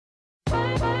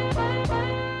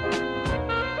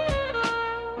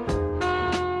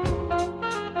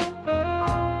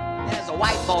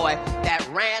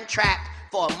ran track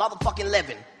for a motherfucking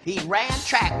living. He ran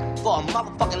track for a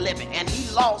motherfucking living, and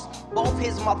he lost both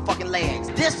his motherfucking legs.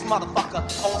 This motherfucker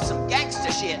on some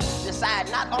gangster shit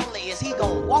decide not only is he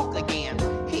gonna walk again,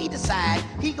 he decide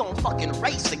he gonna fucking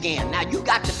race again. Now you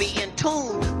got to be in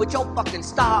tune with your fucking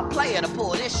star player to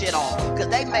pull this shit off, cause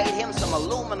they made him some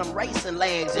aluminum racing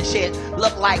legs and shit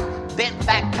look like bent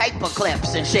back paper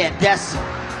clips and shit.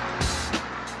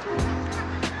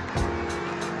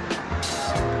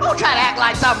 Don't try to act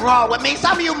like something wrong with me.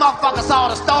 Some of you motherfuckers saw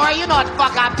the story. You know what the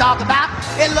fuck I'm talking about.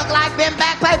 It looked like bent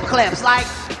back paper clips, like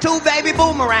 2 baby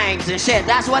boomerangs and shit.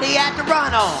 That's what he had to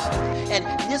run on. And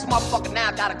this motherfucker now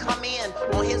gotta come in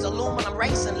on his aluminum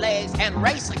racing legs and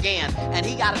race again. And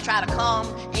he gotta try to come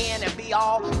in and be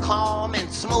all calm and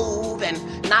smooth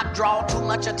and not draw too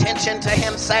much attention to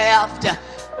himself.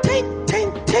 Tink,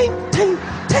 tink, tink, tink,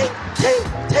 tink, tink,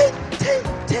 tink, tink,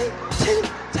 tink, tink,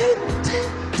 tink, tink.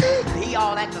 He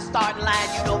all at the starting line,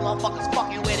 you know motherfuckers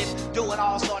fucking with him, doing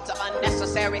all sorts of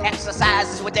unnecessary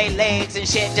exercises with their legs and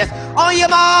shit. Just on your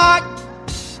mark.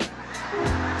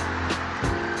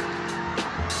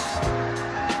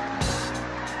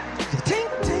 Tink,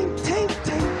 tink, tink,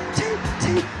 tink, tink,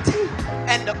 tink, tink.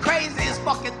 And the craziest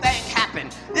fucking thing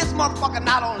happened. This motherfucker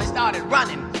not only started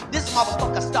running, this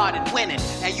motherfucker started winning.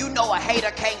 And you know a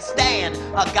hater can't stand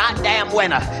a goddamn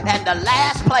winner. And the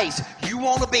last place you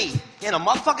want to be in a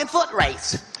motherfucking foot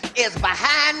race is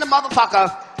behind the motherfucker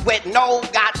with no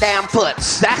goddamn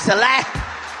foots. That's the last.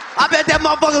 I bet that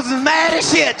motherfuckers is mad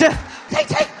as shit. Just take.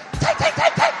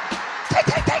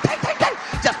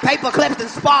 Just paper clips and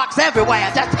sparks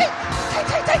everywhere. Just take.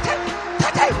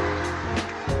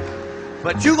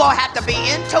 But you gonna have to be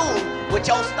in tune with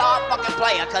your star fucking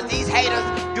player, cause these haters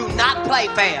do not play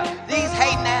fair. These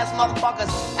hating ass motherfuckers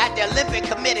at the Olympic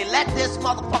Committee let this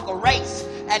motherfucker race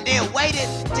and then waited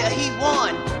till he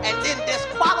won and then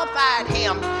disqualified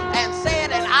him and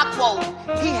said, and I quote,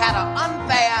 he had an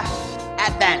unfair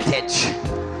advantage.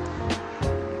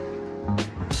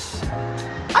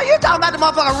 Are you talking about the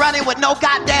motherfucker running with no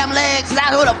goddamn legs? Is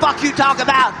that who the fuck you talking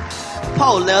about?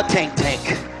 Poor little Tink.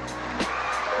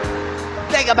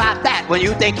 Think about that when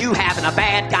you think you having a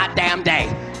bad goddamn day.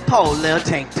 Poor little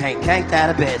Tink. Ain't that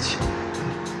a bitch?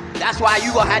 That's why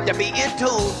you gonna have to be in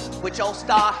tune with your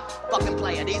star fucking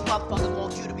player. These motherfuckers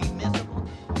want you to be